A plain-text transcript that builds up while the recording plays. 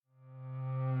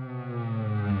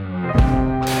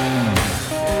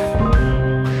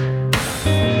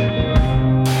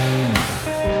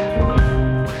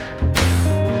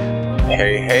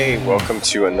Hey, welcome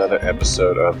to another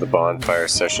episode of the Bonfire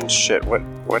Session. Shit,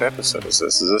 what episode is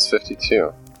this? Is this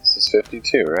 52? This is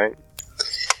 52, right?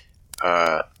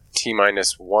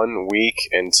 T-minus 1 week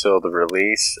until the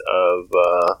release of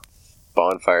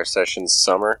Bonfire Sessions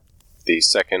Summer, the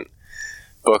second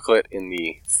booklet in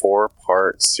the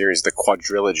 4-part series, the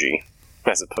quadrilogy,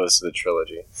 as opposed to the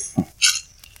trilogy.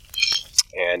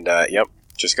 And, yep,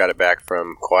 just got it back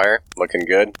from choir, looking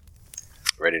good,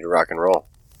 ready to rock and roll.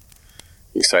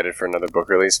 You excited for another book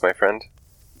release, my friend?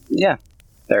 Yeah,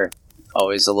 they're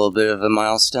always a little bit of a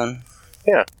milestone.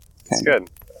 Yeah, it's good.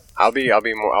 I'll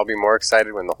be more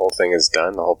excited when the whole thing is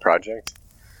done, the whole project.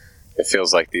 It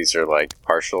feels like these are like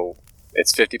partial.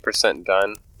 It's 50%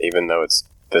 done, even though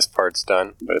this part's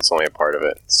done, but it's only a part of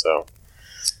it. So,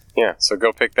 yeah. So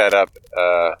go pick that up.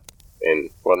 Go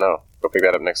pick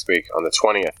that up next week on the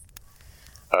 20th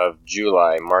of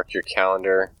July. Mark your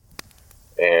calendar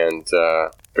and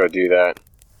go do that.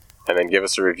 And then give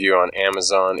us a review on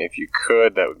Amazon if you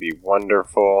could. That would be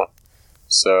wonderful.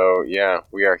 So, yeah,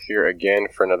 we are here again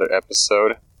for another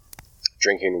episode.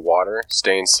 Drinking water,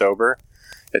 staying sober.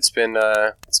 It's been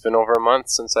over a month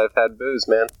since I've had booze,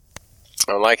 man.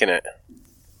 I'm liking it.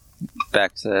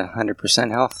 Back to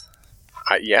 100% health?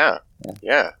 Yeah.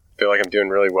 I feel like I'm doing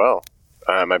really well.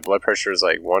 My blood pressure is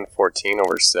like 114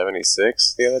 over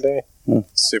 76 the other day.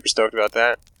 Super stoked about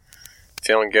that.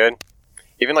 Feeling good.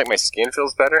 Even like my skin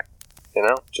feels better,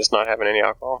 just not having any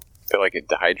alcohol. I feel like it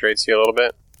dehydrates you a little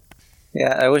bit.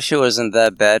 Yeah, I wish it wasn't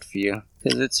that bad for you,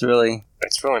 because it's really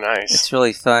nice. It's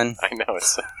really fun. I know, it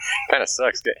kind of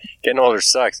sucks. Getting older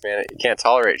sucks, man. You can't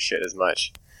tolerate shit as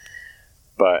much.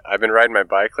 But I've been riding my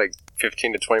bike like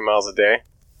 15 to 20 miles a day.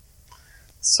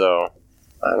 So,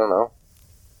 I don't know.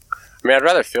 I mean, I'd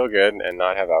rather feel good and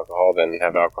not have alcohol than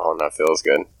have alcohol and not feel as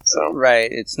good. So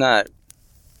right, it's not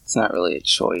really a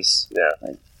choice. Yeah.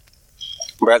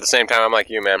 But at the same time, I'm like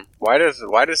you, man. Why does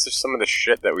some of the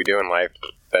shit that we do in life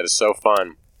that is so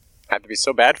fun have to be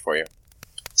so bad for you?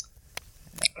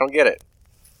 I don't get it.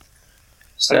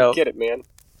 So, I don't get it, man.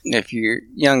 If you're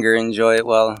younger, enjoy it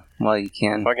while you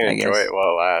can. Fucking enjoy it while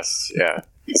it lasts. Yeah,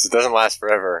 because it doesn't last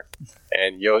forever,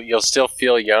 and you'll still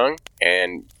feel young,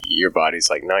 and your body's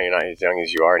like, no, you're not as young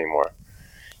as you are anymore.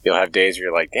 You'll have days where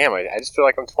you're like, damn, I just feel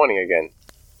like I'm 20 again,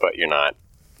 but you're not.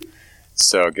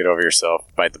 So get over yourself,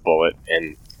 bite the bullet,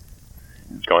 and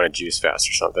go on a juice fast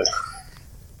or something.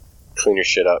 Clean your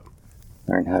shit up.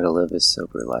 Learn how to live a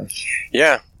sober life.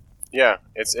 Yeah.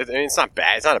 It's not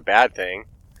bad. It's not a bad thing.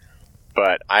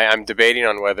 But I'm debating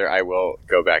on whether I will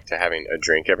go back to having a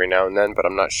drink every now and then, but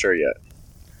I'm not sure yet.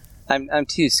 I'm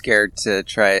too scared to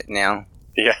try it now.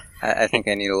 Yeah. I think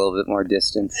I need a little bit more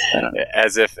distance.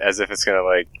 As if it's gonna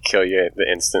like kill you the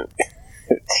instant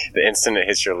it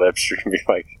hits your lips. You're gonna be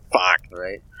like, fuck.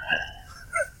 Right.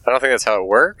 I don't think that's how it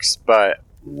works, but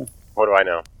what do I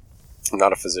know? I'm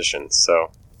not a physician, so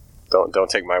don't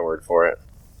take my word for it.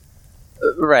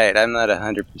 Right, I'm not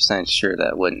 100% sure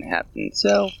that wouldn't happen,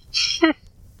 so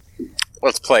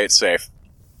let's play it safe.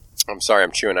 I'm sorry,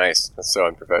 I'm chewing ice. That's so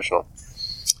unprofessional.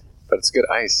 But it's good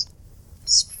ice.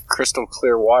 It's crystal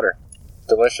clear water.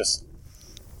 Delicious.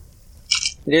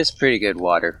 It is pretty good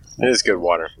water. It is good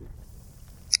water.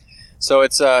 So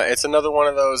it's another one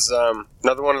of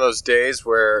those days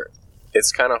where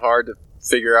it's kind of hard to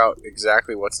figure out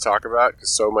exactly what to talk about because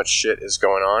so much shit is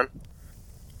going on.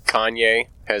 Kanye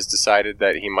has decided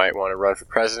that he might want to run for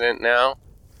president now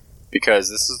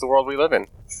because this is the world we live in.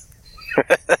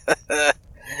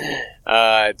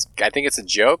 I think it's a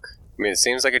joke. I mean, it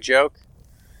seems like a joke.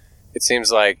 It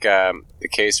seems like the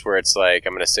case where it's like,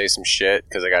 I'm going to say some shit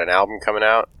because I got an album coming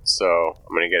out, so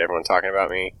I'm going to get everyone talking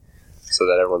about me so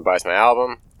that everyone buys my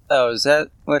album. Oh, is that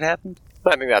what happened?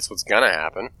 I think that's what's going to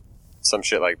happen. Some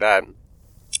shit like that.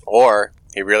 Or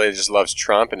he really just loves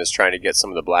Trump and is trying to get some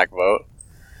of the black vote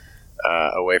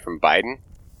away from Biden.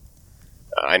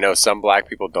 I know some black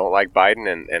people don't like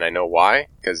Biden, and I know why.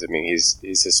 Because, I mean, he's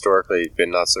historically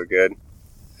been not so good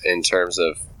in terms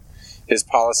of his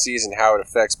policies and how it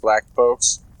affects black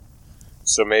folks.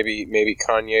 So maybe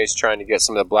Kanye's trying to get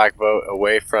some of the black vote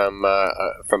away from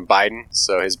Biden,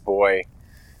 so his boy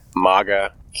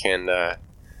MAGA can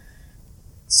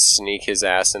sneak his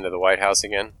ass into the White House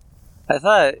again. I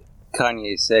thought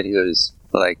Kanye said he was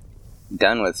like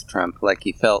done with Trump, like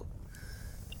he felt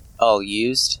all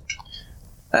used.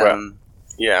 Well,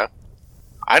 yeah.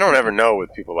 I don't ever know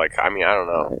with people like. I mean, I don't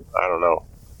know. Right. I don't know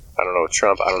with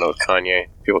Trump. I don't know with Kanye.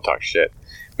 People talk shit.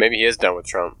 Maybe he is done with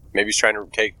Trump. Maybe he's trying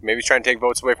to take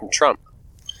votes away from Trump.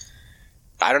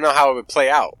 I don't know how it would play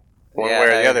out one way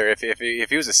or the other. If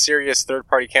he was a serious third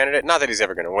party candidate, not that he's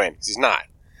ever going to win, because he's not.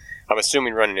 I'm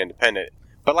assuming running independent.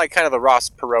 But like kind of the Ross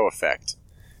Perot effect.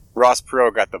 Ross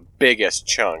Perot got the biggest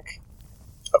chunk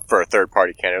for a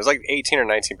third-party candidate. It was like 18 or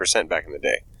 19% back in the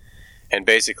day. And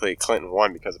basically Clinton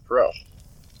won because of Perot.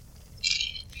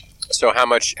 So how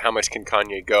much can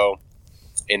Kanye go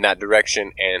in that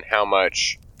direction, and how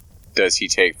much does he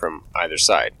take from either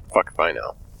side? Fuck if I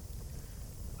know.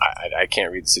 I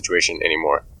can't read the situation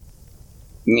anymore.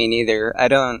 Me neither. I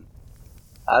don't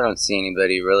see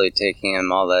anybody really taking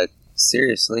him all that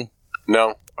seriously.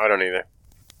 No, I don't either.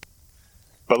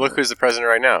 But look who's the president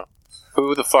right now.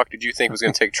 Who the fuck did you think was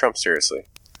going to take Trump seriously?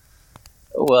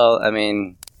 Well, I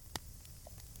mean,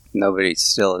 nobody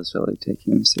still is really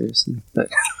taking him seriously. But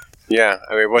yeah,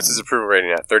 I mean, what's his approval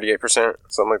rating at? 38%?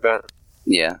 Something like that?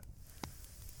 Yeah.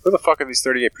 Who the fuck are these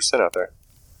 38% out there?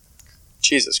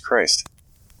 Jesus Christ.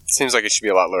 It seems like it should be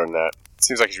a lot lower than that. It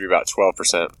seems like it should be about 12%,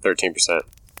 13%.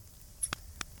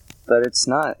 But it's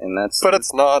not, and that's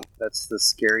the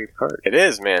scary part. It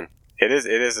is, man. It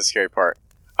is the scary part.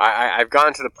 I've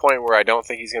gotten to the point where I don't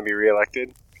think he's going to be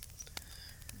reelected,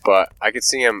 but I could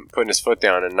see him putting his foot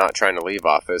down and not trying to leave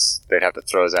office. They'd have to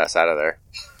throw his ass out of there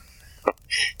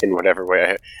in whatever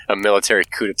way. A military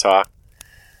coup d'etat.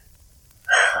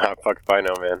 Fuck if I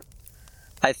know, man.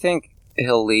 I think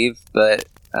he'll leave, but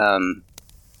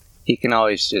he can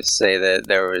always just say that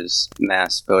there was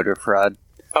mass voter fraud.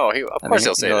 Oh, of course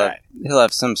he'll say that. He'll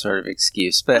have some sort of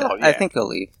excuse, but yeah. I think he'll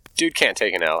leave. Dude can't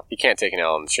take an L. He can't take an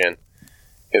L on the chin.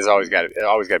 There's always got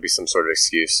to be some sort of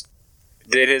excuse.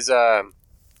 Did is it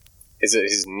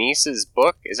his niece's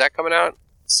book? Is that coming out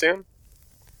soon?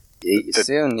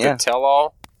 Soon, yeah. The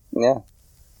tell-all? Yeah.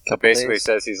 It basically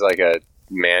says he's like a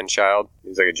man-child.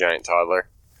 He's like a giant toddler.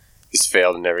 He's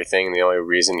failed in everything, and the only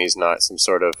reason he's not some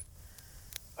sort of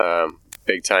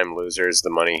big-time loser is the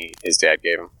money his dad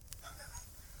gave him.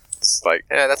 It's like,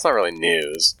 that's not really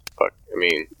news. But, I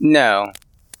mean... No.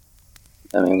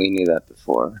 I mean, we knew that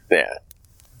before. Yeah.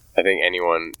 I think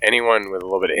anyone with a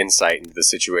little bit of insight into the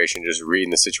situation, just reading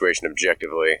the situation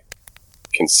objectively,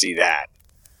 can see that.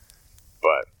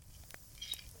 But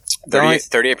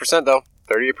 38% though.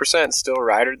 38% still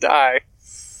ride or die.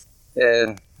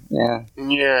 Yeah.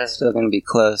 Yeah. Still going to be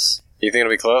close. You think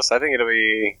it'll be close? I think it'll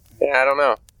be... Yeah, I don't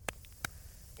know.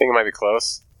 I think it might be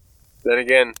close. Then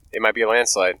again, it might be a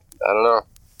landslide. I don't know.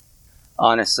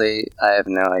 Honestly, I have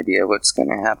no idea what's going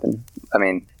to happen. I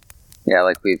mean... Yeah,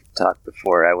 like we've talked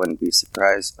before, I wouldn't be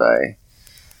surprised by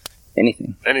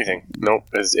anything. Anything. Nope.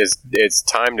 It's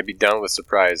time to be done with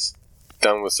surprise.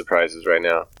 Done with surprises right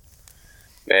now.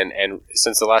 And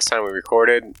since the last time we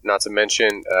recorded, not to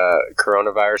mention,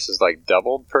 coronavirus is like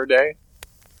doubled per day.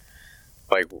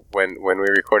 Like when we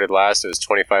recorded last, it was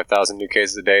 25,000 new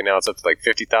cases a day. Now it's up to like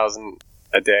 50,000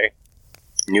 a day.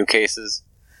 New cases.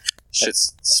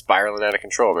 Shit's spiraling out of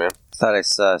control, man. I thought I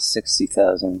saw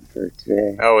 60,000 for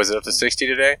today. Oh, is it up to 60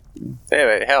 today?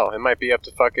 Yeah, hell, it might be up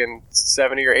to fucking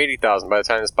 70 or 80,000 by the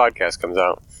time this podcast comes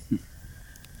out.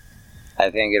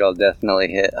 I think it'll definitely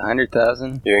hit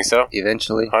 100,000. You think so?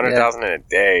 Eventually. 100,000 in a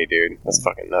day, dude. That's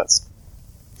fucking nuts.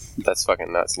 That's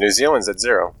fucking nuts. New Zealand's at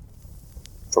 0,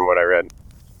 from what I read.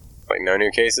 Like, no new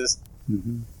cases?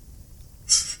 Mm-hmm.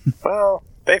 Well,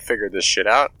 they figured this shit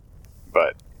out.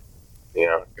 But, you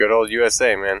know, good old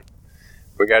USA, man.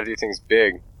 We got to do things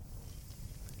big.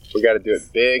 We got to do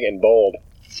it big and bold.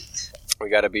 We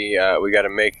got to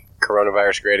make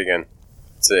coronavirus great again.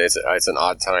 It's an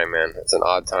odd time, man. It's an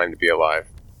odd time to be alive.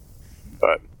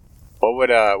 But what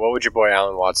would your boy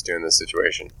Alan Watts do in this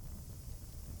situation?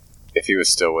 If he was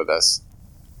still with us,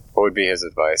 what would be his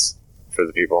advice for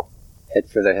the people? Head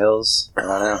for the hills. I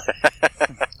don't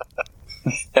know.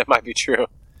 That might be true.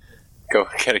 Go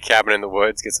get a cabin in the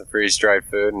woods, get some freeze-dried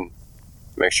food, and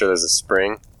make sure there's a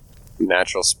spring,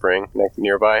 natural spring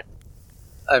nearby.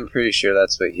 I'm pretty sure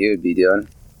that's what he would be doing.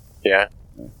 Yeah.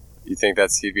 You think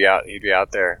he'd be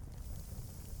out there,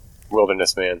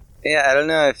 wilderness man? Yeah, I don't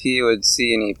know if he would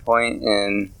see any point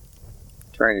in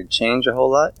trying to change a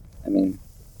whole lot. I mean,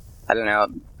 I don't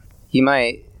know. He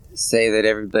might say that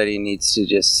everybody needs to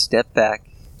just step back,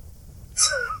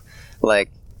 like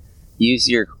use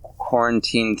your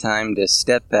quarantine time to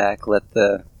step back, let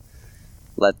the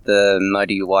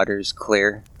muddy waters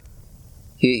clear.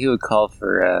 He would call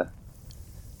for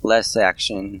less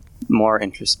action, more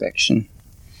introspection.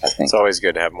 I think it's always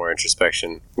good to have more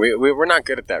introspection. We're not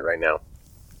good at that right now.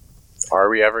 Are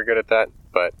we ever good at that?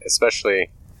 But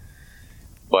especially,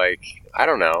 like, I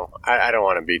don't know. I don't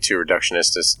want to be too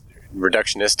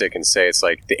reductionistic and say it's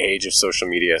like the age of social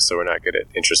media, so we're not good at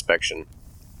introspection.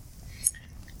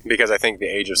 Because I think the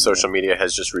age of social media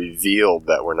has just revealed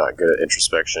that we're not good at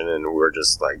introspection, and we're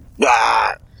just like,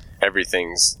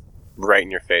 everything's right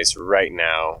in your face right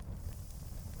now.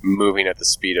 moving at the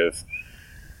speed of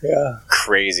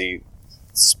crazy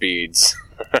speeds.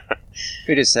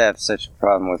 We just have such a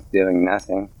problem with doing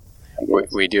nothing.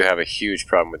 We do have a huge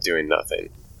problem with doing nothing.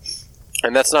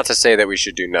 And that's not to say that we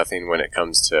should do nothing when it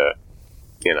comes to,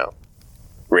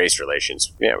 race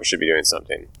relations. Yeah, we should be doing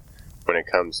something. When it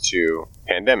comes to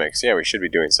pandemics, yeah, we should be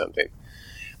doing something.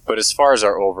 But as far as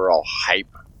our overall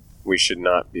hype, we should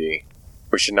not be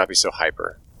so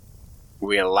hyper.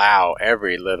 We allow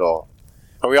every little,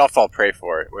 and we all fall prey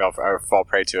for it. We all fall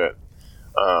prey to it.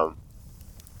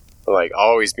 Like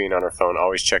always being on our phone,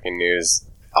 always checking news,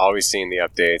 always seeing the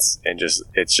updates, and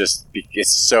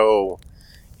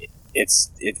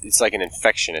it's like an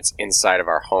infection. It's inside of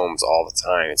our homes all the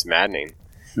time. It's maddening,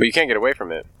 but you can't get away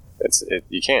from it.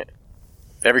 You can't.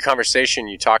 Every conversation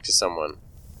you talk to someone,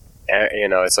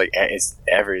 it's like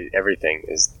everything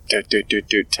is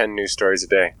do 10 news stories a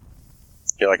day.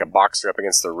 You're like a boxer up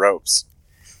against the ropes,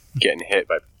 getting hit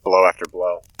by blow after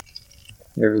blow.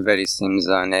 Everybody seems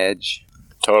on edge.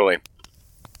 Totally.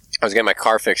 I was getting my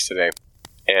car fixed today,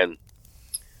 and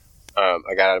I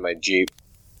got out of my Jeep,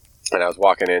 and I was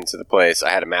walking into the place.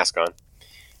 I had a mask on,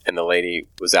 and the lady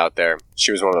was out there.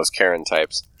 She was one of those Karen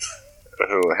types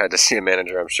who had to see a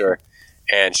manager, I'm sure.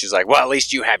 And she's like, well, at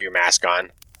least you have your mask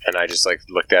on. And I just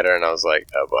looked at her, and I was like,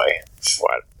 oh boy,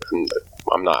 what?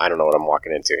 I don't know what I'm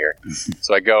walking into here.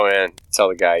 So I go in, tell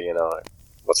the guy,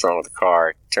 what's wrong with the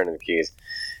car, turn in the keys.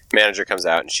 Manager comes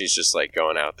out, and she's just like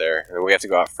going out there, and we have to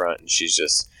go out front, and she's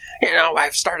just,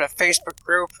 I've started a Facebook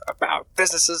group about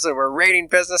businesses, and we're rating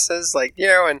businesses, and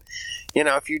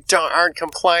if you aren't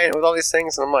compliant with all these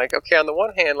things. And I'm like, okay, on the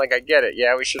one hand, I get it,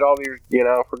 yeah, we should all be,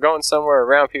 if we're going somewhere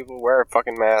around people, wear a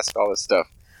fucking mask, all this stuff.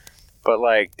 But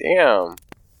damn,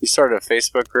 you started a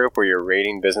Facebook group where you're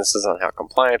rating businesses on how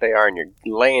compliant they are, and you're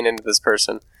laying into this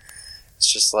person.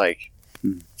 It's just like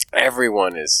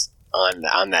everyone is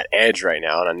on that edge right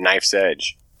now, on a knife's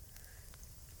edge,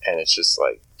 and it's just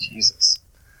like, Jesus.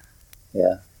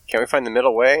 Yeah. Can't we find the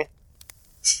middle way?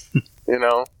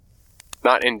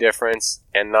 Not indifference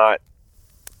and not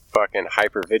fucking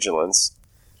hypervigilance,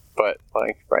 but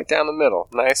right down the middle,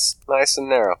 nice and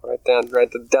narrow, right down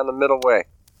the middle way.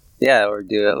 Yeah, or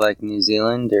do it like New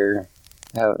Zealand, or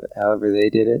however they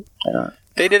did it. I don't.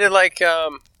 They did it like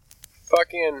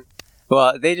fucking.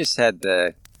 Well, they just had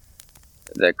the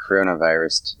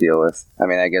coronavirus to deal with. I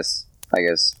mean, I guess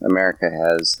America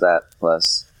has that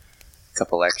plus a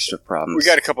couple extra problems. We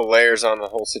got a couple layers on the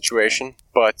whole situation,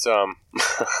 but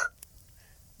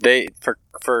they for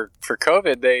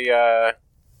COVID they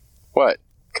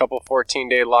couple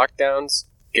 14-day lockdowns,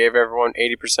 gave everyone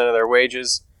 80% of their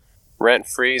wages, rent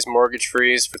freeze, mortgage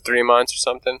freeze for 3 months or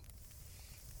something,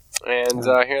 and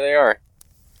here they are,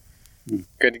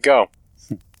 good to go.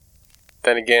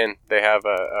 Then again, they have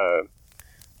a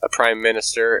prime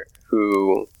minister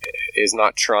who is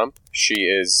not Trump. She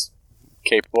is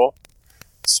capable,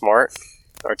 smart,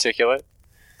 articulate,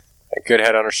 a good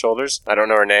head on her shoulders. I don't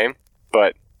know her name,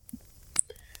 but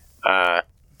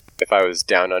if I was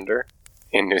down under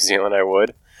in New Zealand, I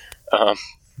would.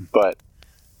 But,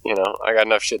 I got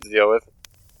enough shit to deal with.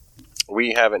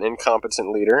 We have an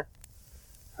incompetent leader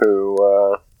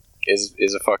who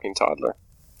is a fucking toddler.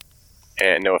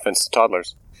 And no offense to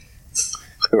toddlers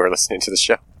who are listening to the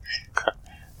show.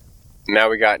 Now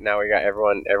we got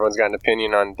everyone's got an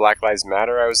opinion on Black Lives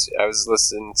Matter. I was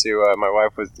listening to my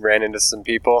wife ran into some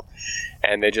people,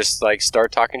 and they just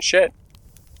start talking shit.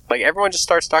 Everyone just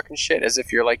starts talking shit as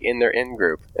if you're in their in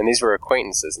group, and these were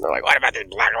acquaintances, and they're like, "What about this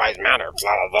Black Lives Matter?"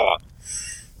 Blah blah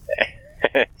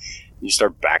blah. You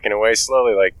start backing away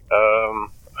slowly, I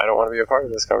don't want to be a part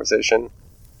of this conversation.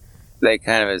 They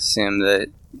kind of assume that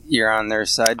you're on their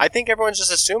side. I think everyone's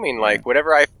just assuming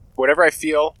whatever I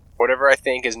feel, whatever I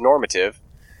think is normative,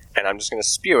 and I'm just going to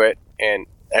spew it, and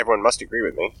everyone must agree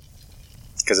with me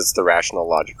because it's the rational,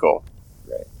 logical,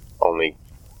 only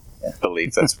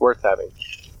belief that's worth having.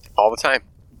 All the time,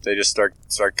 they just start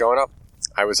going up.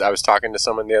 I was talking to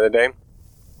someone the other day,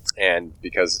 and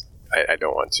because I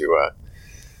don't want to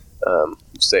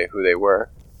say who they were,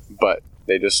 but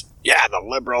they just the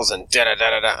liberals and da da da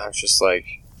da da. I was just like,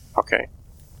 okay,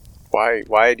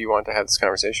 why do you want to have this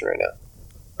conversation right now?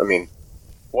 I mean,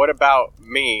 what about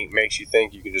me makes you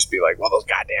think you can just be like, well, those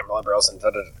goddamn liberals and da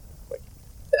da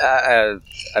da?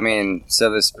 I mean,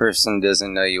 so this person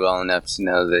doesn't know you well enough to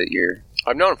know that you're...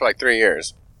 I've known him for 3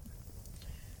 years.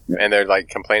 And they're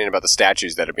complaining about the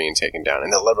statues that are being taken down.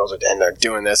 And the liberals they're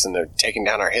doing this, and they're taking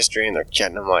down our history, and they're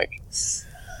getting them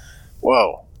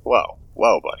whoa,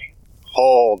 buddy.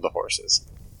 Hold the horses.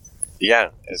 Yeah.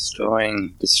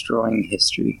 Destroying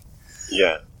history.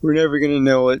 Yeah. We're never going to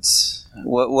know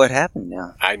what happened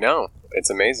now. I know. It's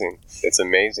amazing. It's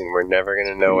amazing. We're never going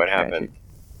to know what happened.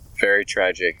 Very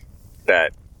tragic.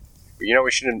 That,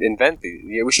 we should invent these.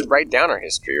 We should write down our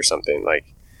history or something.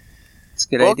 Like, it's a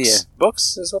good idea.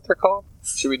 Books is what they're called.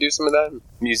 Should we do some of that?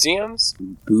 Museums?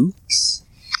 Books?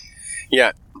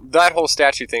 Yeah. That whole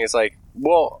statue thing is like,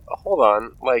 well, hold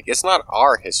on. Like, it's not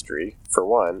our history, for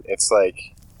one. It's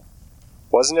like,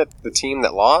 wasn't it the team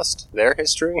that lost their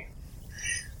history?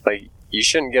 Like, you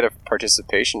shouldn't get a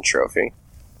participation trophy.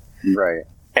 Right.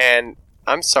 And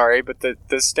I'm sorry, but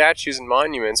the statues and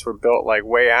monuments were built like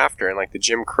way after, in like the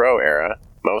Jim Crow era,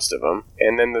 most of them,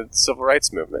 and then the Civil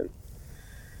Rights Movement,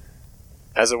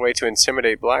 as a way to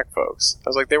intimidate black folks. I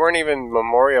was like, they weren't even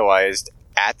memorialized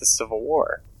at the Civil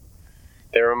War.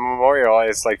 They were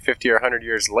memorialized like 50 or 100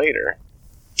 years later.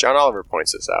 John Oliver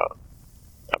points this out.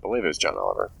 I believe it was John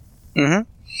Oliver. Mm-hmm.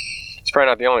 He's probably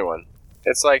not the only one.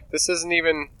 It's like, this isn't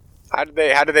even... How do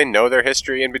they know their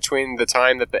history in between the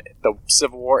time that the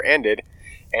Civil War ended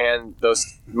and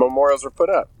those memorials were put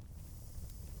up?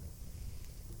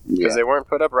 Because they weren't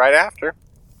put up right after.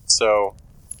 So,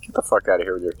 get the fuck out of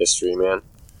here with your history, man.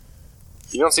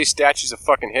 You don't see statues of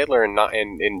fucking Hitler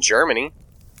in Germany.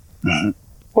 Mm-hmm.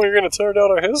 Well, you're going to tear down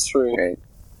our history. Right.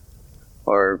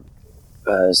 Or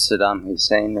Saddam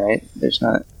Hussein, right? There's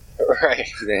not... Right.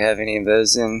 Do they have any of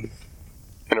those in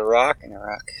Iraq? In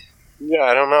Iraq. Yeah,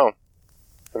 I don't know.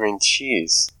 I mean,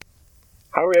 jeez.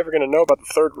 How are we ever going to know about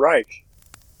the Third Reich?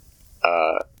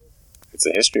 It's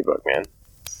a history book, man.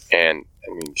 And,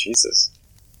 I mean, Jesus.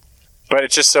 But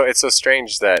it's so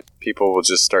strange that people will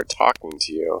just start talking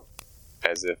to you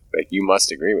as if, like, you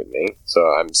must agree with me.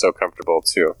 So I'm so comfortable,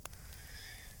 too.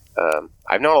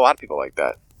 I've known a lot of people like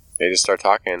that. They just start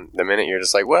talking the minute you're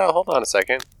just like, well, hold on a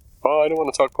second. Oh, I don't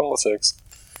want to talk politics.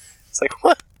 It's like,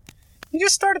 what? You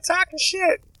just started talking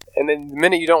shit. And then the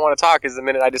minute you don't want to talk is the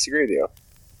minute I disagree with you.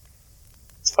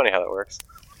 It's funny how that works.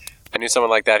 I knew someone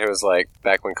like that who was like,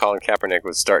 back when Colin Kaepernick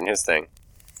was starting his thing.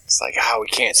 It's like, we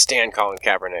can't stand Colin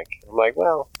Kaepernick. I'm like, we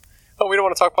don't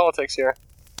want to talk politics here.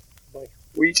 I'm like,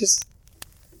 you just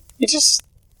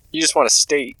want to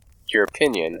state your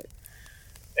opinion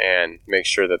and make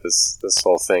sure that this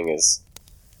whole thing is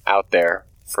out there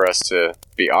for us to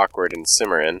be awkward and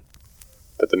simmer in.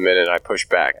 But the minute I push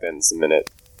back, then it's the minute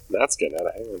that's getting out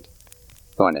of hand.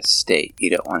 You want to state, you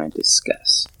don't want to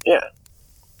discuss. Yeah.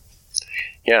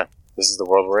 Yeah, this is the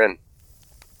world we're in.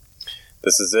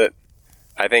 This is it.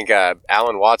 I think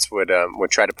Alan Watts would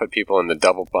try to put people in the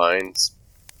double binds,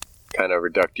 kind of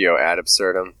reductio ad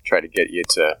absurdum, try to get you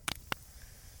to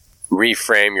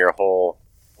reframe your whole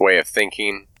way of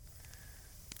thinking.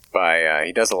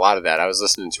 He does a lot of that. I was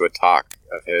listening to a talk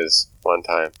of his one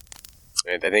time.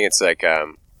 And I think it's like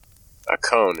a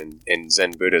cone in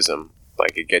Zen Buddhism.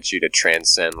 Like, it gets you to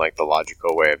transcend like the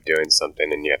logical way of doing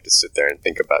something, and you have to sit there and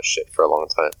think about shit for a long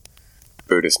time.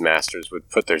 Buddhist masters would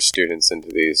put their students into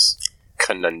these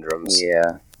conundrums.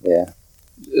 Yeah.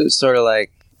 It's sort of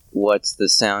like, what's the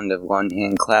sound of one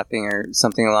hand clapping or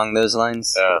something along those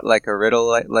lines? Like a riddle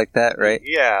like that, right?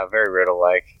 Yeah, very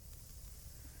riddle-like.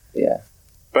 Yeah.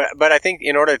 But I think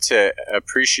in order to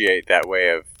appreciate that way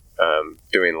of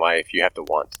doing life, you have to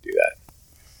want to do that.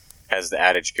 As the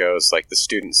adage goes, like, the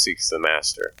student seeks the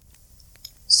master.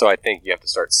 So I think you have to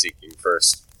start seeking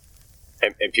first.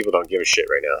 And people don't give a shit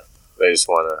right now. They just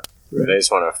want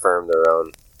to affirm their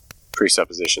own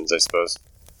presuppositions, I suppose.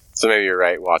 So maybe you're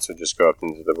right. Watts would just go up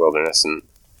into the wilderness and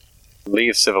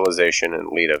leave civilization and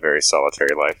lead a very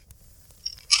solitary life.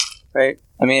 Right.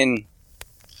 I mean,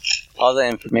 all the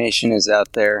information is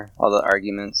out there, all the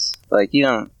arguments. Like, you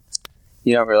don't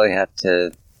really have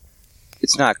to...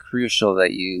 It's not crucial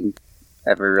that you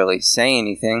ever really say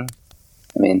anything.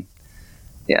 I mean,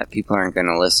 yeah, people aren't going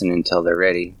to listen until they're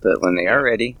ready. But when they are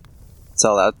ready, it's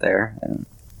all out there.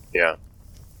 Yeah.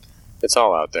 It's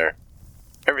all out there.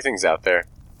 Everything's out there.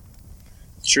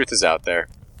 Truth is out there.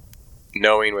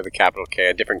 Knowing with a capital K,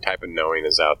 a different type of knowing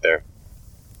is out there.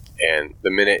 And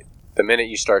the minute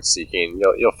you start seeking,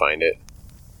 you'll find it.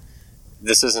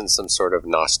 This isn't some sort of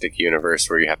Gnostic universe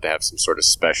where you have to have some sort of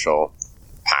special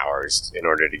powers in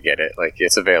order to get it. Like,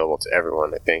 it's available to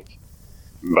everyone, I think.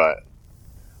 But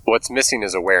what's missing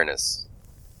is awareness.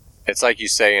 It's like you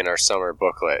say in our summer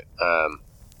booklet,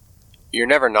 you're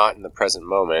never not in the present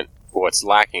moment. What's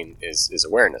lacking is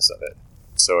awareness of it.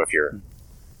 So if you're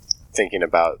thinking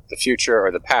about the future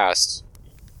or the past,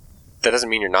 that doesn't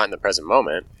mean you're not in the present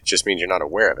moment. It just means you're not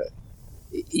aware of it.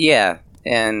 Yeah,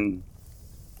 and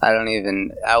I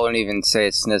wouldn't even say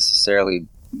it's necessarily,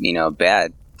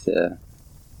 bad to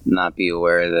not be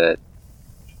aware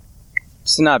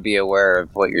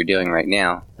of what you're doing right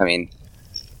now. I mean,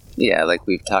 yeah, like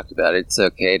we've talked about, it's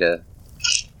okay to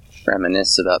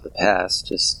reminisce about the past.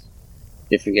 Just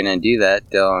if you're gonna do that,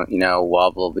 don't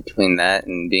wobble between that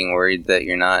and being worried that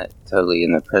you're not totally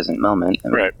in the present moment. I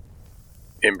mean, right.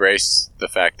 Embrace the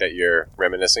fact that you're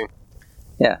reminiscing.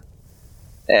 Yeah,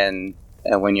 and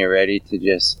when you're ready to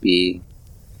just be,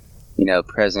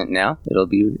 present now, it'll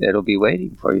be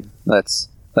waiting for you. That's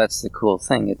the cool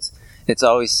thing. It's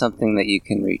always something that you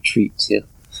can retreat to.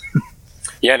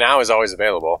 Yeah, now is always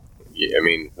available. I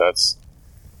mean, that's...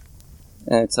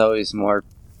 And it's always more...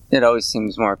 It always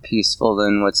seems more peaceful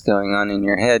than what's going on in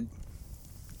your head.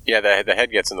 Yeah, the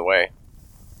head gets in the way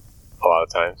a lot of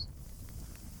times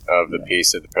of the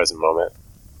peace of the present moment.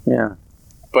 Yeah.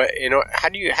 But, how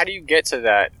do you get to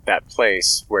that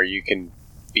place where you can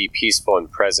be peaceful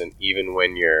and present even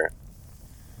when you're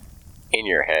in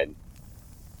your head?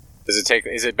 Is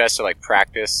it best to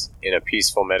practice in a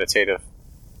peaceful meditative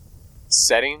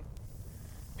setting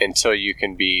until you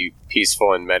can be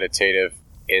peaceful and meditative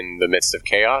in the midst of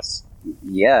chaos?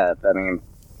 Yeah, I mean,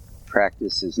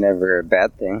 practice is never a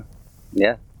bad thing.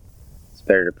 Yeah. It's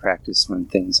better to practice when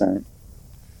things aren't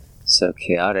so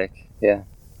chaotic. Yeah.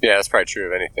 Yeah, that's probably true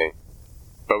of anything.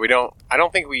 But I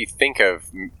don't think we think of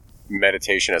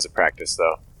meditation as a practice,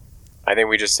 though. I think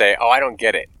we just say, oh, I don't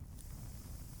get it.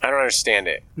 I don't understand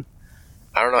it.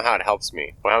 I don't know how it helps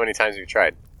me. Well, how many times have you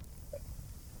tried?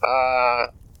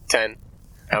 10.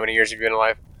 How many years have you been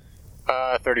alive?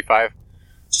 35.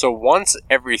 So once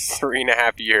every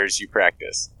 3.5 years you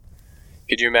practice.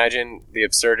 Could you imagine the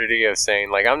absurdity of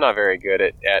saying, I'm not very good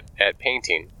at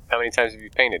painting. How many times have you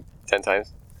painted? 10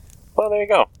 times? Well, there you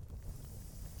go.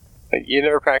 You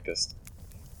never practiced.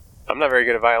 I'm not very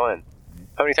good at violin.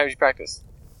 How many times you practiced?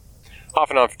 Off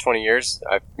and on for 20 years.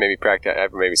 I've maybe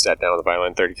sat down with a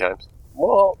violin 30 times.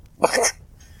 Well,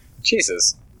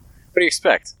 Jesus. What do you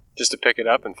expect? Just to pick it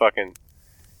up and fucking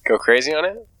go crazy on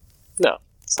it? No,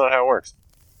 that's not how it works.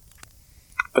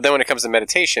 But then when it comes to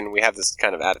meditation, we have this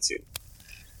kind of attitude.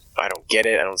 I don't get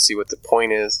it. I don't see what the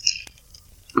point is.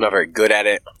 I'm not very good at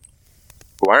it.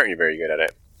 Why aren't you very good at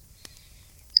it?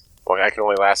 Well, I can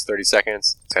only last 30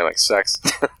 seconds. It's kind of like sex.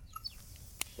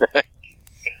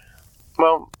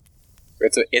 Well,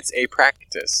 it's a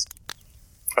practice.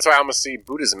 That's why I almost see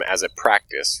Buddhism as a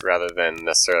practice rather than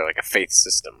necessarily like a faith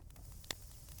system.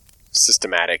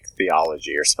 Systematic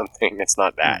theology or something. It's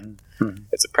not that. Mm-hmm.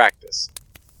 It's a practice.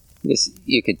 Yes,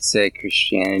 you could say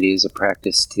Christianity is a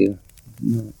practice too.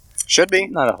 Should be.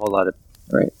 Not a whole lot of...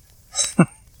 Right.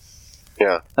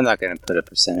 Yeah. I'm not going to put a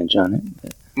percentage on it.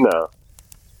 But. No.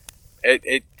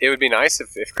 It would be nice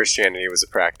if Christianity was a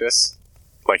practice.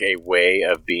 Like a way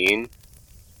of being.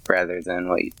 Rather than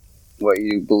what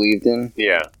you believed in.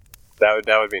 Yeah. That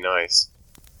would be nice.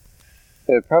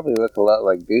 It would probably look a lot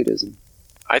like Buddhism.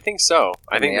 I think so.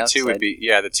 I think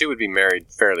the two would be married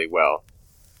fairly well.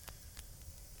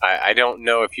 I don't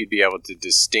know if you'd be able to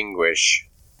distinguish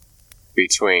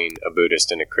between a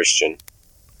Buddhist and a Christian.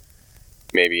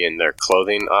 Maybe in their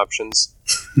clothing options.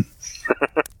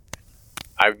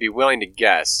 I would be willing to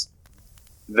guess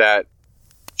that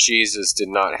Jesus did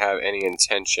not have any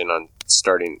intention on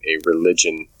starting a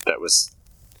religion that was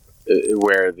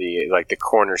where the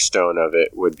cornerstone of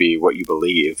it would be what you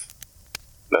believe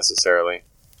necessarily.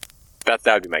 That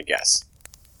would be my guess.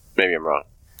 Maybe I'm wrong.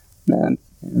 No,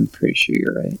 I'm pretty sure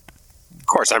you're right. Of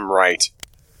course I'm right.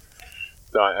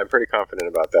 No, I'm pretty confident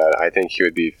about that. I think he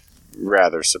would be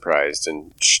rather surprised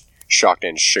and shocked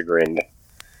and chagrined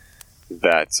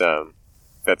that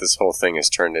that this whole thing has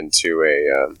turned into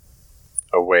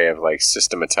a way of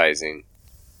systematizing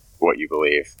what you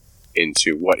believe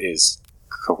into what is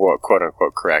quote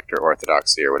unquote correct or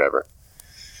orthodoxy or whatever.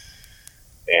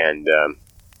 And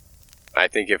I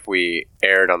think if we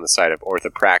erred on the side of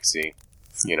orthopraxy,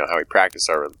 how we practice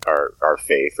our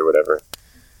faith or whatever,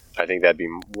 I think that'd be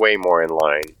way more in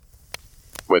line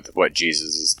with what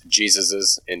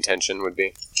Jesus's intention would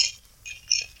be,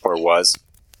 or was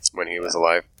when he was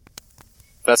alive.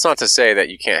 That's not to say that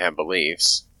you can't have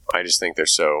beliefs. I just think they're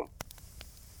so,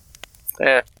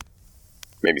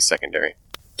 maybe secondary,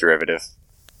 derivative.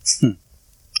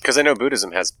 Because I know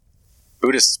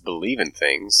Buddhists believe in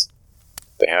things.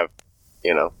 They have,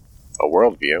 a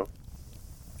worldview.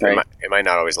 Right. It might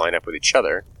not always line up with each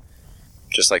other.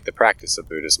 Just like the practice of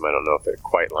Buddhism, I don't know if it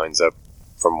quite lines up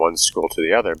from one school to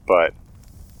the other, but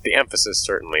the emphasis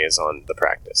certainly is on the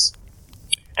practice.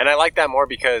 And I like that more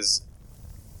because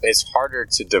it's harder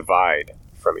to divide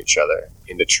from each other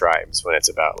into tribes when it's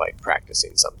about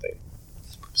practicing something.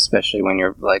 Especially when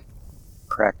you're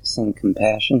practicing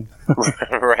compassion.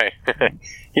 Right.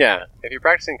 Yeah. If you're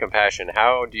practicing compassion,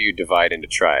 how do you divide into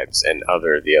tribes and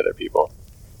the other people?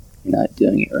 You're not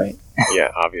doing it right.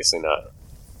 Yeah, obviously not.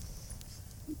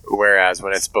 Whereas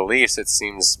when it's beliefs, it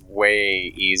seems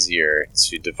way easier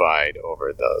to divide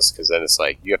over those, because then it's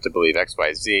like you have to believe X,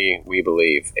 Y, Z. We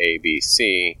believe A, B,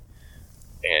 C,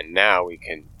 and now we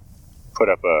can put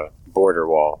up a border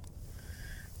wall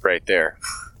right there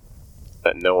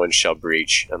that no one shall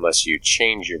breach unless you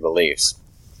change your beliefs.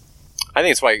 I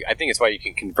think it's why you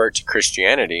can convert to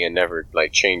Christianity and never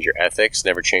like change your ethics,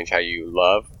 never change how you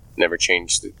love, never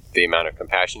change the amount of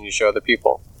compassion you show other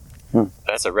people.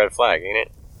 That's a red flag, ain't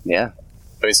it? Yeah.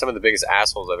 I mean, some of the biggest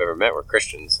assholes I've ever met were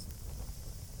Christians.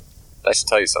 That should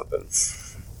tell you something.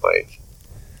 Like,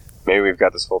 maybe we've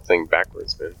got this whole thing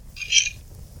backwards, man.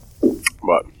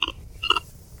 What?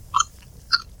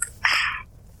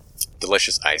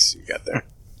 Delicious ice you got there.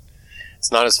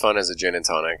 It's not as fun as a gin and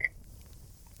tonic,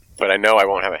 but I know I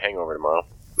won't have a hangover tomorrow.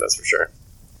 That's for sure.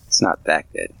 It's not that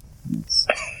good.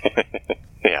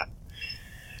 Yeah.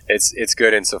 It's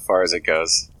good insofar as it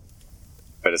goes,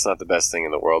 but it's not the best thing in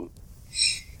the world.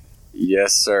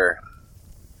 Yes, sir.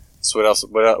 So what else?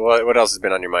 What else has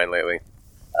been on your mind lately?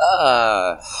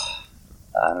 I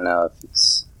don't know if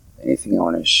it's anything I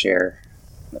want to share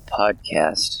on the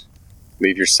podcast.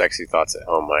 Leave your sexy thoughts at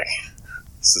home, Mike.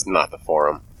 This is not the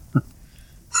forum.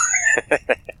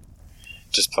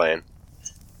 Just playing.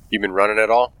 You been running at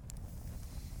all?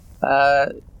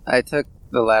 I took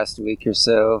the last week or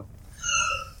so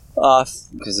off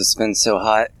because it's been so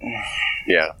hot.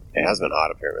 Yeah, it has been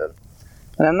hot up here, man.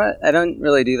 And I don't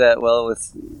really do that well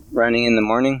with running in the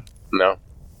morning. No?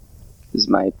 Because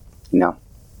my,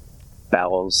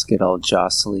 bowels get all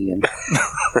jostly and...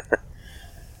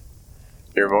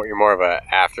 You're more of a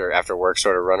after work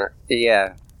sort of runner?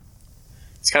 Yeah.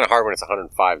 It's kind of hard when it's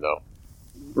 105, though.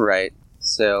 Right.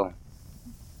 So,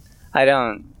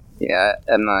 I'm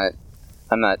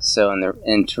not so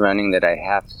into running that I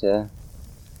have to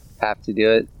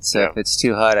do it. So if it's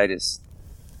too hot, I'm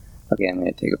going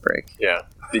to take a break. Yeah.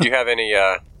 Did you have any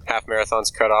half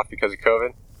marathons cut off because of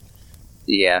COVID?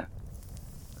 Yeah.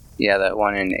 Yeah, that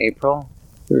one in April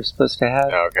we were supposed to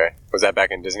have. Oh, okay. Was that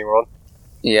back in Disney World?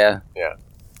 Yeah. Yeah.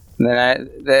 And then I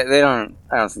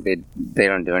don't think they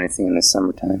don't do anything in the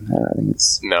summertime. I think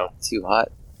it's too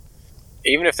hot.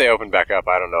 Even if they open back up,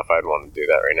 I don't know if I'd want to do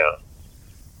that right now.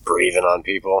 Breathing on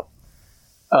people.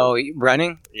 Oh,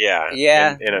 running? Yeah.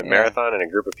 Yeah. In a marathon in a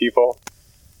group of people.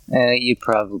 You'd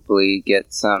probably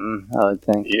get something, I would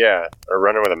think. Yeah. Or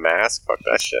running with a mask. Fuck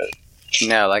that shit.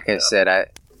 No, like I said,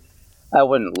 I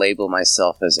wouldn't label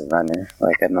myself as a runner.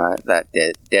 Like, I'm not that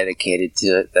dedicated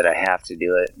to it that I have to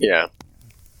do it. Yeah.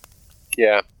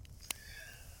 Yeah.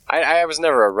 I was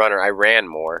never a runner. I ran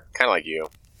more. Kind of like you.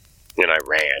 I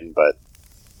ran, but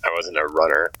I wasn't a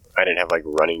runner. I didn't have, like,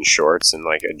 running shorts and,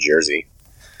 like, a jersey.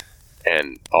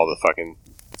 And all the fucking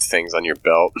things on your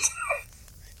belt.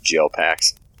 Gel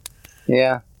packs.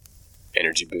 Yeah.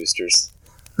 Energy boosters.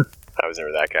 I was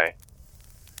never that guy.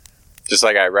 Just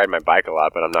like I ride my bike a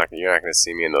lot, but you're not going to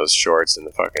see me in those shorts and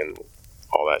the fucking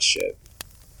all that shit.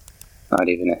 Not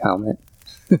even a helmet.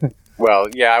 Well,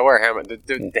 yeah, I wear a helmet.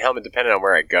 The helmet, depending on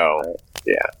where I go. Right.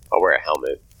 Yeah, I'll wear a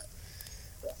helmet.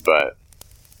 But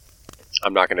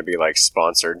I'm not going to be like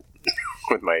sponsored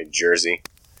with my jersey.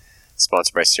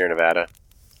 Sponsored by Sierra Nevada.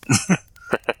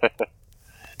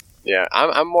 Yeah,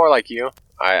 I'm more like you.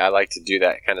 I like to do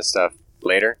that kind of stuff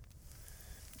later.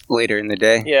 Later in the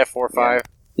day? Yeah, 4 or 5.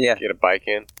 Yeah. Get a bike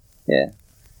in. Yeah.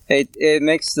 It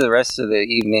makes the rest of the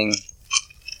evening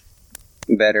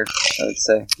better, I would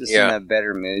say. Just in a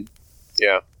better mood.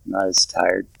 Yeah. Not as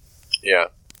tired. Yeah.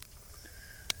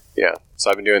 Yeah.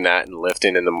 So I've been doing that and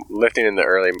lifting in the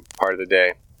early part of the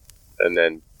day, and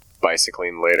then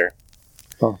bicycling later.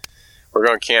 Oh. We're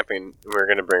going camping. We were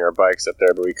going to bring our bikes up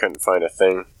there, but we couldn't find a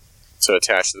thing to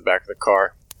attach to the back of the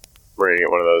car. We're going to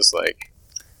get one of those like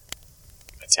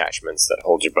attachments that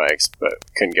hold your bikes, but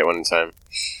couldn't get one in time.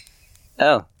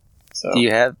 Oh. So do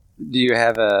you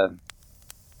have a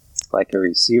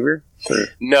receiver?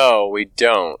 No, we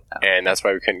don't, and that's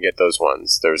why we couldn't get those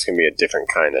ones. There was going to be a different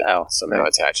kind that somehow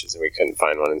attaches, and we couldn't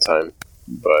find one in time.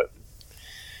 But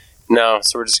no,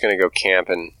 so we're just going to go camp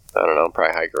and, I don't know,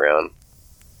 probably hike around.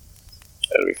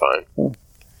 It'll be fine. Cool.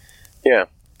 Yeah.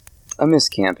 I miss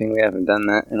camping. We haven't done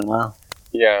that in a while.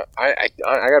 Yeah, I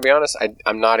gotta be honest,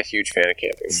 I'm not a huge fan of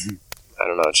camping. Mm-hmm. I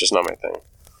don't know, it's just not my thing.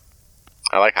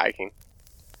 I like hiking,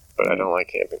 but I don't like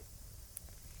camping.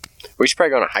 We should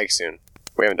probably go on a hike soon.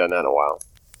 We haven't done that in a while.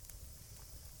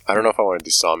 I don't know if I want to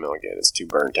do Sawmill again. It's too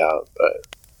burnt out, but...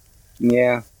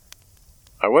 Yeah.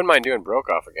 I wouldn't mind doing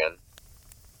Broke-Off again.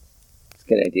 It's a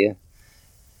good idea.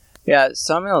 Yeah,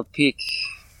 Sawmill Peak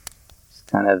is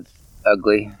kind of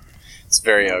ugly. It's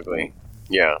very ugly.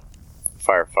 Yeah.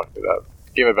 Fire fucked it up.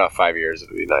 Give it about 5 years, it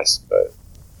would be nice, but...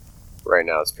 Right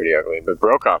now it's pretty ugly, but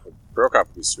Brokoff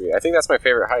would be sweet. I think that's my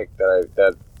favorite hike.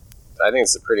 That I think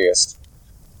it's the prettiest.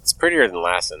 It's prettier than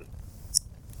Lassen.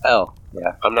 Oh,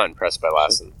 yeah. I'm not impressed by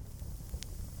Lassen.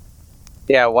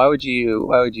 Yeah, why would you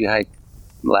hike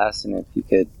Lassen if you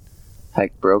could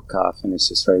hike Brokoff and it's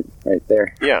just right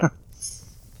there? Yeah.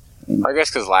 I guess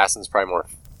because Lassen's probably more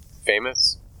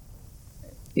famous.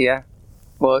 Yeah.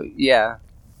 Well, yeah.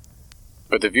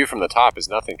 But the view from the top is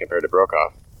nothing compared to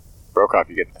Brokoff. Brokoff,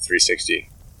 you get the 360.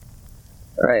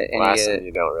 Right. And Lassen,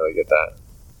 you don't really get that.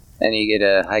 And you get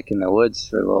a hike in the woods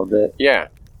for a little bit. Yeah.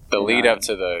 The lead up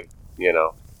to the,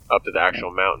 up to the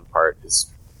actual mountain part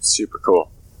is super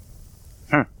cool.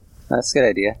 That's a good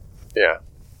idea. Yeah.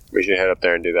 We should head up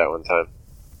there and do that one time.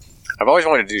 I've always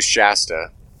wanted to do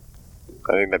Shasta.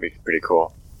 I think that'd be pretty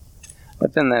cool.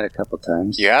 I've done that a couple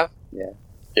times. You have? Yeah.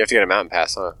 You have to get a mountain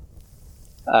pass,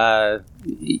 huh?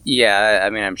 Yeah, I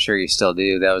mean, I'm sure you still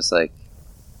do. That was like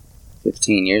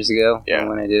 15 years ago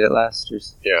when I did it last.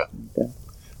 Yeah.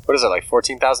 What is it, like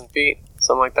 14,000 feet?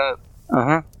 Something like that?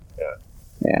 Uh-huh. Yeah.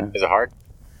 Yeah. Is it hard?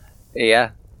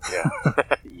 Yeah. Yeah.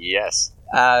 Yes.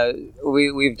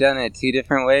 We've done it 2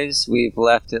 different ways. We've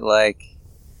left it at like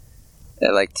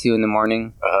 2 in the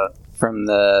morning from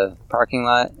the parking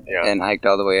lot and hiked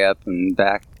all the way up and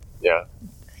back. Yeah.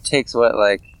 It takes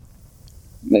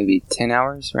maybe 10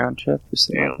 hours round trip or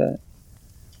something like that.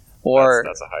 Or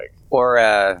that's a hike.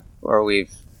 Or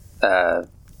we've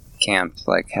camped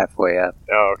like halfway up.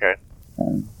 Oh, okay.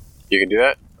 You can do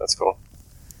that? That's cool.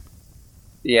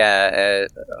 Yeah,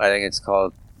 I think it's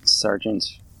called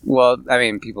Sergeant's. Well, I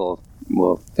mean, people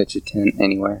will pitch a tent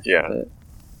anywhere. Yeah. But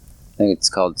I think it's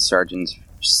called Sergeant's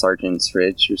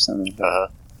Ridge or something.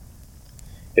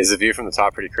 Is the view from the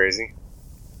top pretty crazy?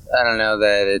 I don't know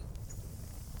that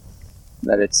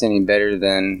it's any better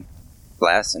than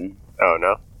Lassen. Oh,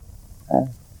 no?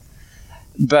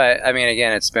 But, I mean,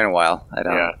 again, it's been a while. I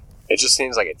don't know. Yeah. It just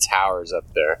seems like it towers up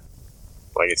there.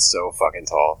 Like it's so fucking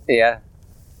tall. Yeah.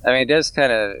 I mean, it does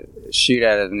kind of shoot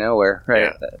out of nowhere,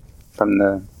 right? Yeah. From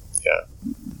the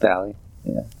valley.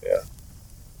 Yeah. Yeah.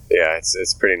 Yeah,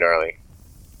 it's pretty gnarly.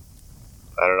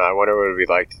 I don't know. I wonder what it would be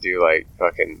like to do like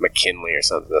fucking McKinley or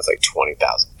something that's like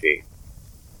 20,000 feet.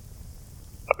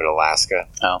 Up in Alaska.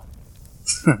 Oh.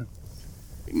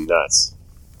 Nuts.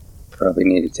 Probably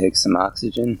need to take some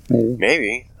oxygen, maybe.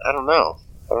 Maybe. I don't know.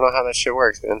 I don't know how that shit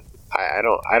works, man. I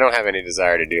don't have any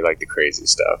desire to do like the crazy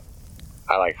stuff.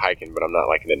 I like hiking, but I'm not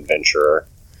like an adventurer.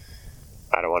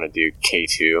 I don't want to do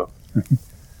K2 or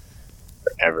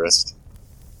Everest.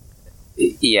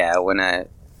 Yeah, when I'm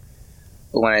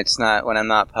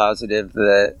not positive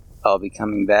that I'll be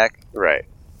coming back. Right.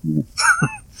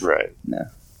 Right. No.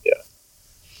 Yeah.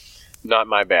 Not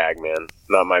my bag, man.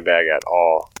 Not my bag at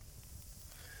all.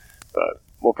 But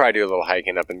we'll probably do a little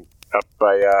hiking up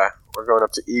by we're going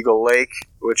up to Eagle Lake,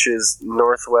 which is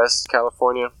northwest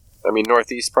California. I mean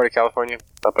northeast part of California,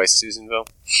 up by Susanville.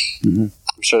 Mm-hmm.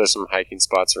 I'm sure there's some hiking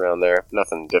spots around there.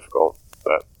 Nothing difficult,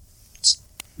 but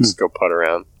just go putt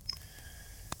around.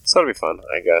 So that'll be fun,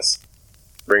 I guess.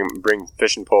 Bring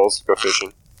fishing poles, go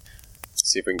fishing.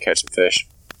 See if we can catch some fish.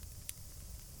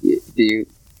 Do you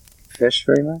fish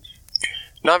very much?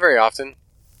 Not very often.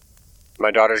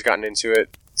 My daughter's gotten into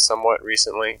it somewhat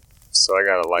recently, so I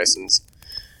got a license.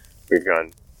 We've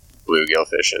gone bluegill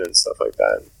fishing and stuff like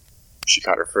that. She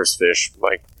caught her first fish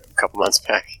like a couple months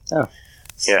back. Oh.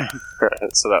 Yeah.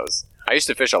 So that was... I used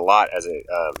to fish a lot as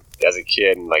a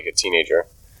kid and like a teenager.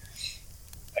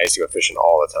 I used to go fishing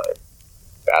all the time.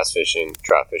 Bass fishing,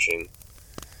 trout fishing.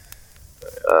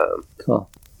 Cool.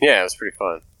 Yeah, it was pretty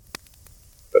fun.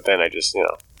 But then I just,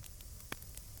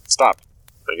 stopped,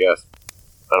 I guess.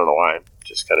 I don't know why.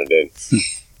 Just kind of did.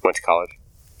 Went to college.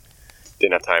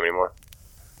 Didn't have time anymore.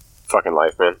 Fucking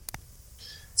life, man.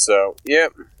 So,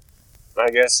 yep. I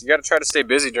guess you got to try to stay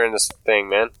busy during this thing,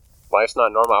 man. Life's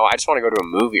not normal. I just want to go to a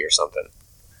movie or something.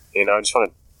 I just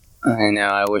want to... I know.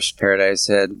 I wish Paradise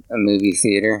had a movie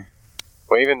theater.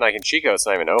 Well, even like in Chico, it's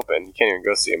not even open. You can't even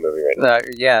go see a movie right now.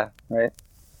 Yeah, right.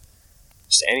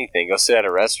 Just anything. Go sit at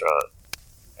a restaurant.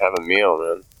 Have a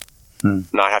meal, man.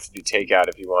 Not have to do takeout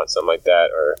if you want something like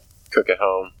that, or cook at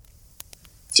home.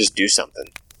 Just do something.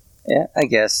 Yeah, I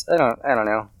guess. I don't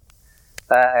know.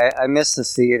 I miss the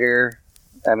theater.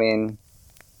 I mean,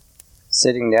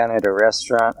 sitting down at a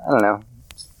restaurant, I don't know.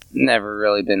 Never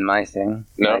really been my thing.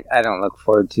 No? Like, I don't look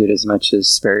forward to it as much as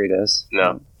Sperry does.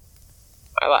 No.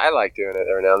 I like doing it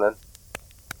every now and then.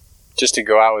 Just to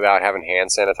go out without having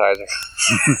hand sanitizer.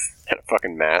 And a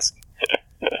fucking mask.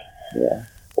 Yeah.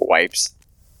 Wipes.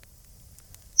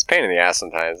 It's a pain in the ass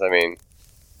sometimes. I mean,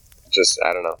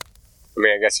 I don't know. I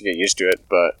mean, I guess you get used to it,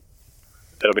 but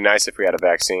it'll be nice if we had a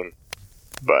vaccine.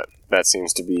 But that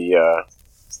seems to be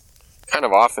kind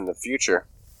of off in the future.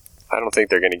 I don't think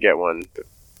they're going to get one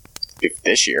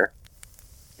this year.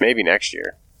 Maybe next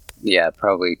year. Yeah,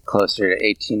 probably closer to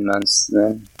 18 months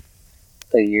than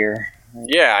a year.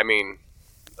 Yeah, I mean,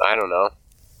 I don't know.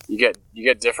 You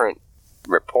get different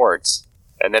reports,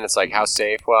 and then it's like, how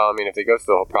safe? Well, I mean, if they go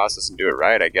through the whole process and do it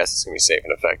right, I guess it's going to be safe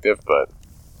and effective, but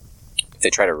if they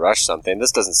try to rush something,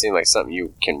 this doesn't seem like something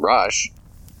you can rush.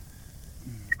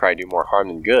 Could probably do more harm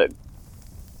than good.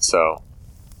 So,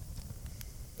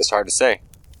 it's hard to say.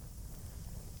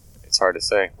 It's hard to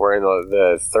say. We're in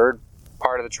the third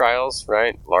part of the trials,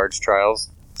 right? Large trials.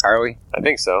 Are we? I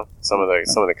think so. Some of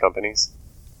the companies.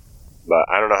 But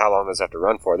I don't know how long those have to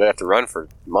run for. They have to run for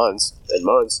months and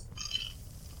months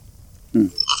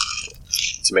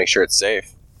to make sure it's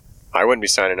safe. I wouldn't be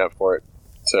signing up for it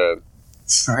to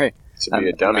be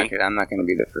a dummy. I'm not going to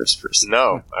be the first person.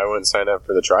 No, I wouldn't sign up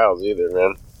for the trials either,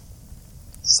 man.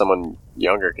 Someone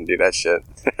younger can do that shit.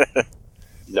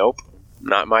 Nope.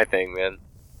 Not my thing, man.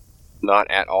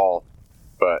 Not at all.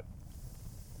 But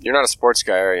you're not a sports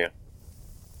guy, are you?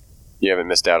 You haven't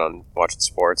missed out on watching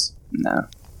sports? No.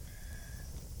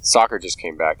 Soccer just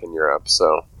came back in Europe,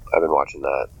 so I've been watching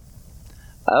that.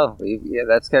 Oh, yeah,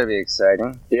 that's got to be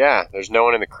exciting. Yeah, there's no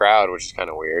one in the crowd, which is kind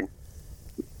of weird.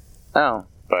 Oh.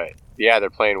 But, yeah,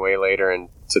 they're playing way later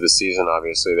into the season,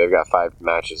 obviously. They've got 5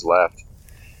 matches left.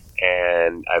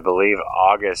 And I believe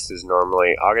August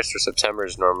or September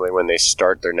is normally when they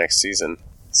start their next season.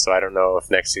 So I don't know if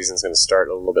next season's going to start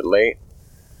a little bit late.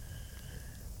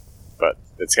 But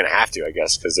it's going to have to, I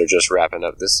guess, because they're just wrapping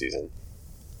up this season.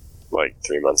 Like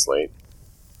 3 months late,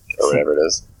 or whatever it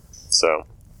is. So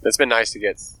it's been nice to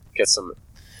get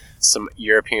some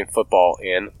European football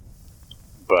in,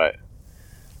 but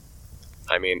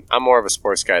I mean, I'm more of a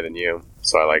sports guy than you,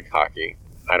 so I like hockey.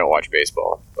 I don't watch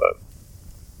baseball, but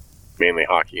mainly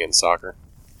hockey and soccer.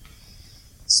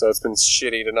 So it's been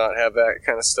shitty to not have that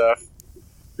kind of stuff.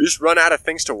 You just run out of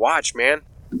things to watch, man.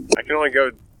 I can only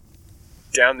go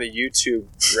down the YouTube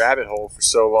rabbit hole for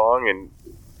so long, and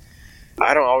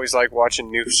I don't always like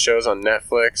watching new shows on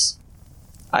Netflix.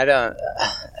 I don't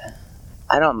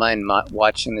mind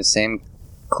watching the same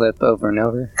clip over and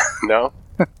over. No?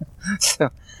 So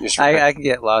I can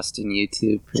get lost in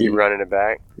YouTube. Keep running it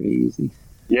back. Pretty easy.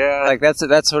 Yeah. Like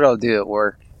that's what I'll do at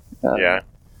work. Yeah.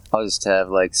 I'll just have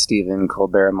like Stephen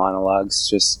Colbert monologues,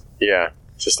 just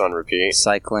on repeat.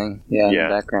 Cycling, in the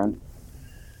background.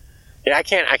 Yeah, I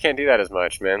can't do that as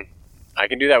much, man. I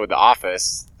can do that with The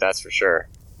Office, that's for sure.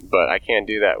 But I can't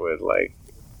do that with, like...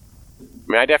 I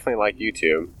mean, I definitely like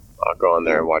YouTube. I'll go on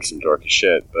there and watch some dorky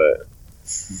shit, but...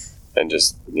 And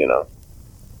just,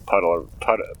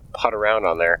 putt around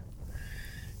on there.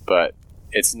 But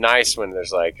it's nice when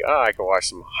there's like, I can watch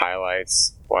some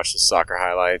highlights, watch the soccer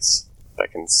highlights. I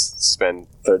can spend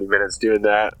 30 minutes doing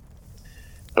that.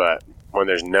 But when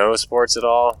there's no sports at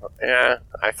all,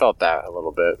 I felt that a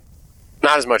little bit.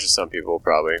 Not as much as some people,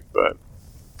 probably, but...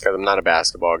 Because I'm not a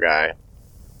basketball guy.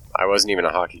 I wasn't even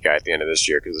a hockey guy at the end of this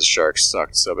year because the Sharks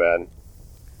sucked so bad.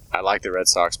 I like the Red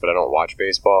Sox, but I don't watch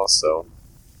baseball, so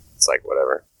it's like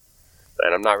whatever.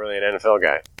 And I'm not really an NFL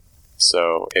guy.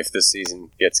 So if this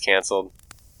season gets canceled,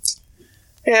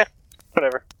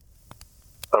 whatever.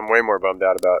 I'm way more bummed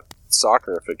out about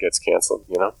soccer if it gets canceled,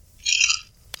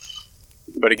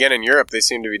 But again, in Europe, they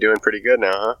seem to be doing pretty good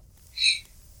now, huh?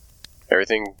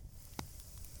 Everything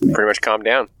pretty much calmed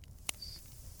down.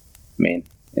 I mean,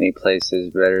 any place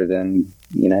is better than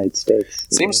the United States.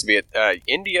 Seems to be.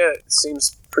 India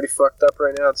seems pretty fucked up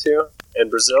right now, too. And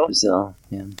Brazil. Brazil,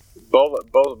 yeah.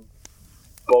 Bolognese.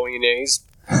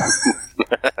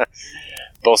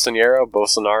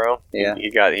 Bolsonaro. Yeah. He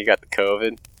got the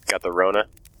COVID, got the Rona. I'm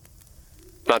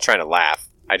not trying to laugh.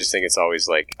 I just think it's always,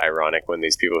 like, ironic when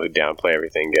these people who downplay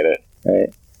everything get it.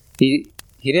 Right. He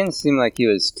didn't seem like he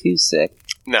was too sick.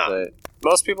 No. But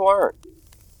most people aren't.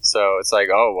 So it's like,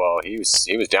 he was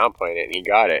downplaying it and he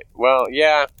got it. Well,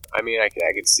 yeah, I mean, I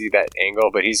could see that angle,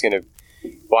 but he's going to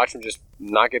watch him just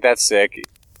not get that sick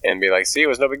and be like, see, it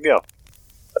was no big deal.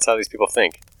 That's how these people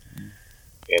think.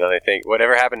 They think,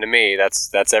 whatever happened to me,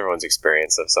 that's everyone's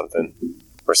experience of something.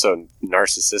 We're so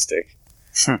narcissistic.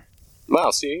 Wow,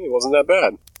 see, it wasn't that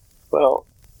bad. Well,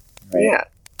 yeah.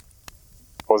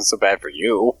 It wasn't so bad for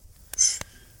you.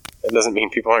 That doesn't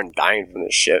mean people aren't dying from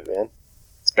this shit, man.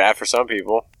 It's bad for some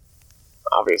people,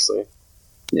 obviously.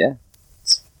 Yeah.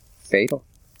 It's fatal.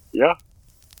 Yeah.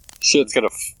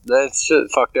 That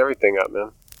shit fucked everything up,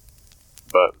 man.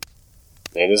 But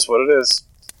it is what it is.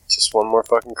 Just one more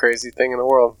fucking crazy thing in the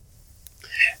world.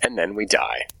 And then we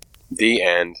die. The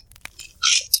end.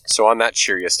 So on that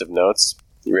cheeriest of notes,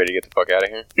 you ready to get the fuck out of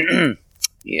here?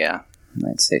 Yeah,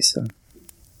 I'd say so.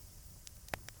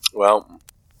 Well,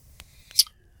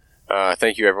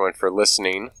 thank you everyone for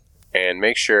listening, and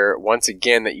make sure once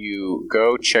again that you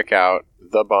go check out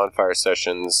the Bonfire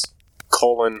Sessions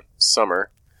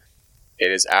 :Summer.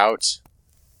 It is out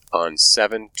on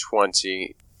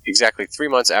 7/20, exactly 3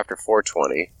 months after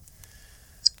 4/20,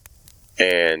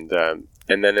 and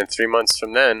then in 3 months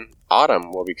from then,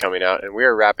 Autumn will be coming out, and we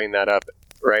are wrapping that up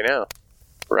right now,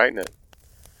 right now.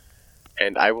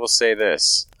 And I will say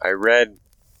this: I read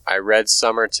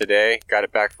Summer today, got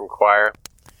it back from choir,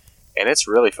 and it's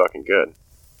really fucking good.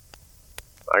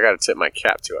 I got to tip my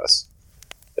cap to us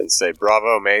and say,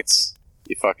 bravo, mates,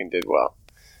 you fucking did well.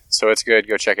 So it's good.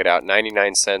 Go check it out.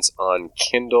 99 cents on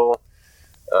Kindle.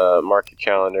 Mark your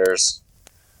calendars.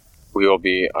 We will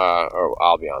be, or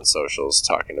I'll be on socials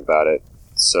talking about it.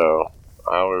 So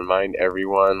I'll remind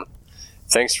everyone,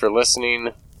 thanks for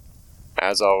listening.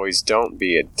 As always, don't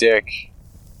be a dick.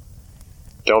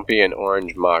 Don't be an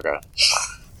orange MAGA.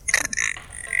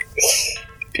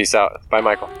 Peace out. Bye,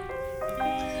 Michael.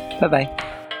 Bye-bye.